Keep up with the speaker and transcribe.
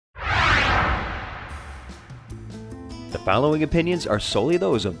The following opinions are solely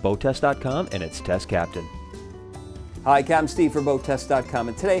those of BoatTest.com and its test captain. Hi, Captain Steve for BoatTest.com,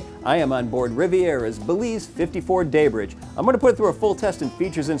 and today I am on board Riviera's Belize 54 Daybridge. I'm going to put it through a full test and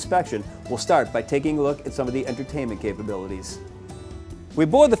features inspection. We'll start by taking a look at some of the entertainment capabilities. We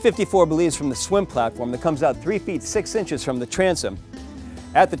board the 54 Belize from the swim platform that comes out 3 feet 6 inches from the transom.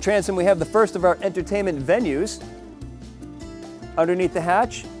 At the transom we have the first of our entertainment venues. Underneath the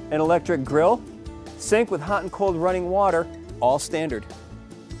hatch, an electric grill, sink with hot and cold running water, all standard.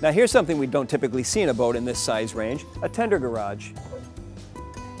 Now here's something we don't typically see in a boat in this size range, a tender garage.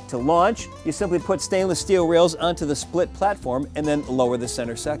 To launch, you simply put stainless steel rails onto the split platform and then lower the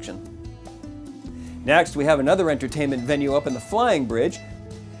center section. Next, we have another entertainment venue up in the flying bridge.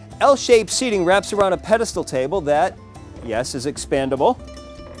 L-shaped seating wraps around a pedestal table that, yes, is expandable.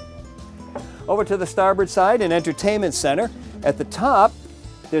 Over to the starboard side, an entertainment center. At the top,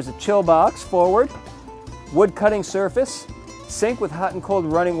 there's a chill box forward, wood cutting surface, sink with hot and cold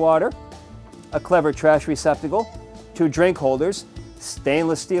running water, a clever trash receptacle, 2 drink holders,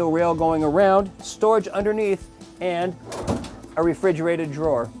 stainless steel rail going around, storage underneath, and a refrigerated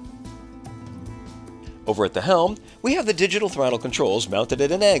drawer. Over at the helm, we have the digital throttle controls mounted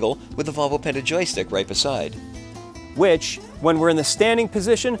at an angle with the Volvo-pended joystick right beside, which, when we're in the standing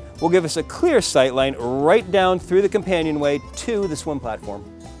position, will give us a clear sight line right down through the companionway to the swim platform.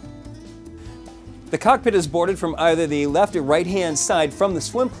 The cockpit is boarded from either the left or right-hand side from the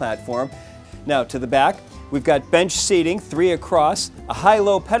swim platform. Now to the back, we've got bench seating, 3 across, a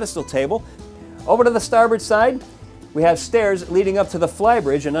high-low pedestal table. Over to the starboard side, we have stairs leading up to the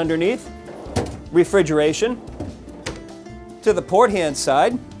flybridge, and underneath, refrigeration. To the port-hand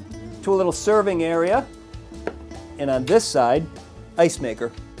side, to a little serving area, and on this side, ice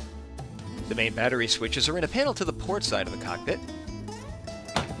maker. The main battery switches are in a panel to the port side of the cockpit.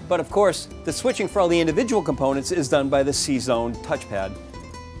 But of course, the switching for all the individual components is done by the CZone touchpad.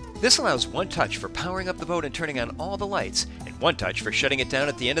 This allows one touch for powering up the boat and turning on all the lights, and one touch for shutting it down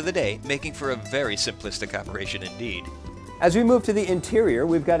at the end of the day, making for a very simplistic operation indeed. As we move to the interior,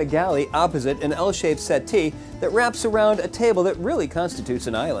 we've got a galley opposite an L-shaped settee that wraps around a table that really constitutes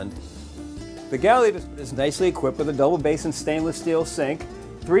an island. The galley is nicely equipped with a double basin stainless steel sink,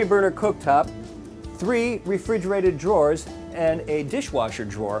 3-burner cooktop, 3 refrigerated drawers, and a dishwasher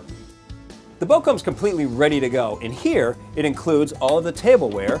drawer. The boat comes completely ready to go, and here it includes all of the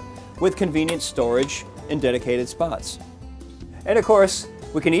tableware with convenient storage and dedicated spots. And of course,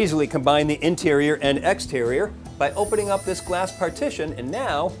 we can easily combine the interior and exterior by opening up this glass partition, and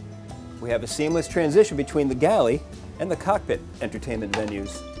now we have a seamless transition between the galley and the cockpit entertainment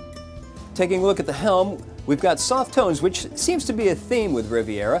venues. Taking a look at the helm, we've got soft tones, which seems to be a theme with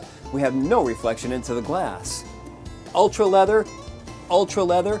Riviera. We have no reflection into the glass. Ultra leather,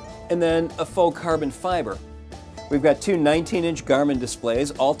 and then a faux carbon fiber. We've got 2 19-inch Garmin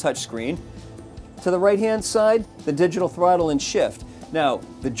displays, all touchscreen. To the right-hand side, the digital throttle and shift. Now,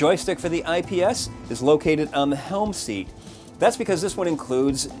 the joystick for the IPS is located on the helm seat. That's because this one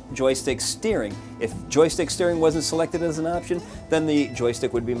includes joystick steering. If joystick steering wasn't selected as an option, then the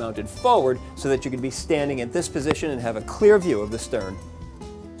joystick would be mounted forward so that you could be standing at this position and have a clear view of the stern.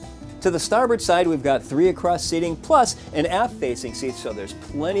 To the starboard side, we've got 3 across seating plus an aft-facing seat, so there's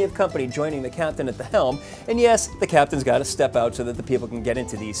plenty of company joining the captain at the helm. And yes, the captain's got to step out so that the people can get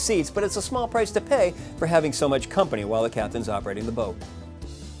into these seats, but it's a small price to pay for having so much company while the captain's operating the boat.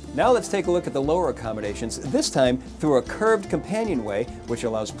 Now let's take a look at the lower accommodations, this time through a curved companionway, which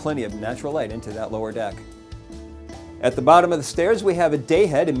allows plenty of natural light into that lower deck. At the bottom of the stairs, we have a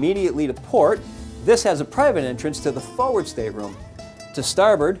dayhead immediately to port. This has a private entrance to the forward stateroom. To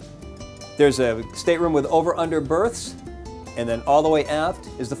starboard, there's a stateroom with over-under berths, and then all the way aft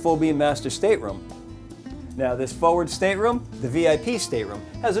is the full-beam master stateroom. Now this forward stateroom, the VIP stateroom,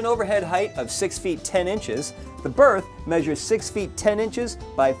 has an overhead height of 6 feet 10 inches. The berth measures 6 feet 10 inches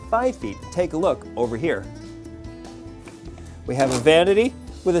by 5 feet. Take a look over here. We have a vanity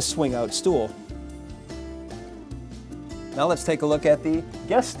with a swing-out stool. Now let's take a look at the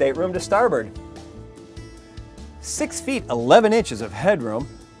guest stateroom to starboard. 6 feet 11 inches of headroom,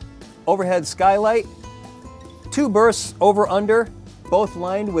 overhead skylight, 2 berths over-under, both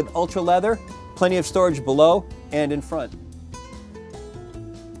lined with ultra leather, plenty of storage below and in front.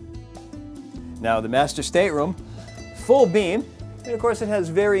 Now the master stateroom, full beam, and of course it has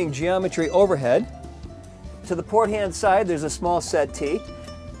varying geometry overhead. To the port-hand side, there's a small settee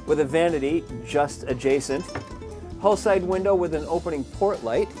with a vanity just adjacent. Hull side window with an opening port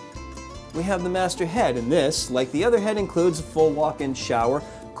light. We have the master head, and this, like the other head, includes a full walk-in shower,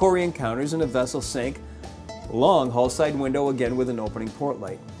 Corian counters, and a vessel sink. Long hull side window again with an opening port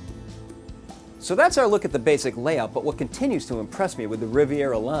light. So that's our look at the basic layout, but what continues to impress me with the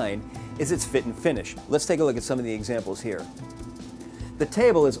Riviera line is its fit and finish. Let's take a look at some of the examples here. The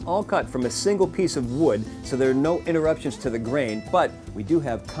table is all cut from a single piece of wood, so there are no interruptions to the grain, but we do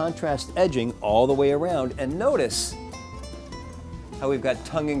have contrast edging all the way around, and notice how we've got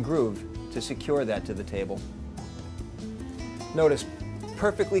tongue and groove to secure that to the table. Notice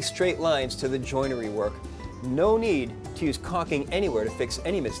perfectly straight lines to the joinery work. No need to use caulking anywhere to fix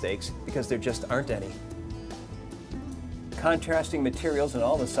any mistakes because there just aren't any. Contrasting materials in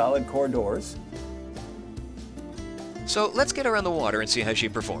all the solid core doors. So let's get her on the water and see how she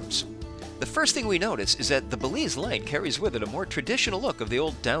performs. The first thing we notice is that the Belize line carries with it a more traditional look of the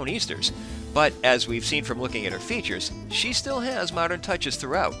old Downeasters, but as we've seen from looking at her features, she still has modern touches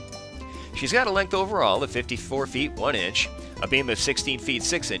throughout. She's got a length overall of 54 feet 1 inch, a beam of 16 feet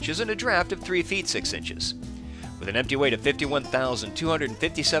 6 inches, and a draft of 3 feet 6 inches. With an empty weight of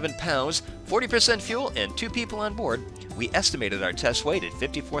 51,257 pounds, 40% fuel, and 2 people on board, we estimated our test weight at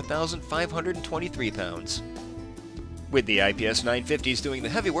 54,523 pounds. With the IPS 950s doing the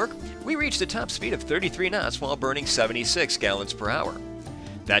heavy work, we reached a top speed of 33 knots while burning 76 gallons per hour.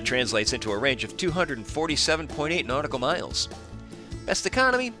 That translates into a range of 247.8 nautical miles. Best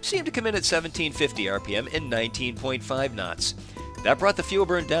economy seemed to come in at 1750 RPM and 19.5 knots. That brought the fuel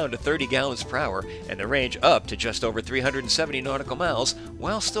burn down to 30 gallons per hour and the range up to just over 370 nautical miles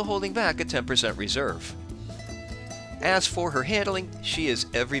while still holding back a 10% reserve. As for her handling, she is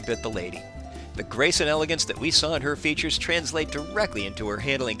every bit the lady. The grace and elegance that we saw in her features translate directly into her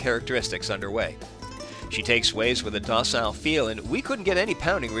handling characteristics underway. She takes waves with a docile feel, and we couldn't get any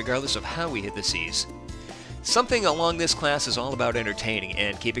pounding regardless of how we hit the seas. Something along this class is all about entertaining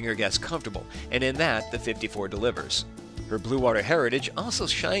and keeping her guests comfortable, and in that, the 54 delivers. Her blue water heritage also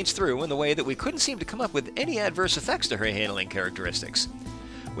shines through in the way that we couldn't seem to come up with any adverse effects to her handling characteristics.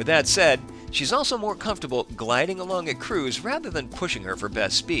 With that said, she's also more comfortable gliding along a cruise rather than pushing her for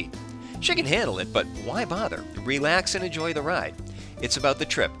best speed. She can handle it, but why bother? Relax and enjoy the ride. It's about the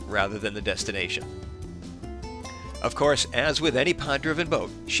trip rather than the destination. Of course, as with any pod-driven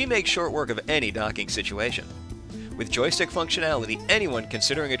boat, she makes short work of any docking situation. With joystick functionality, anyone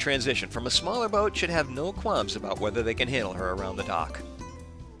considering a transition from a smaller boat should have no qualms about whether they can handle her around the dock.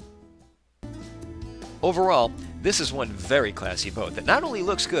 Overall, this is one very classy boat that not only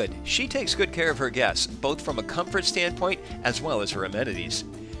looks good, she takes good care of her guests, both from a comfort standpoint as well as her amenities,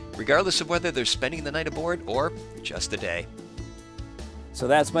 regardless of whether they're spending the night aboard or just a day. So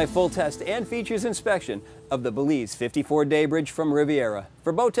that's my full test and features inspection of the Belize 54 Daybridge from Riviera.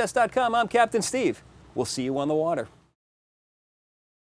 For BoatTest.com, I'm Captain Steve. We'll see you on the water.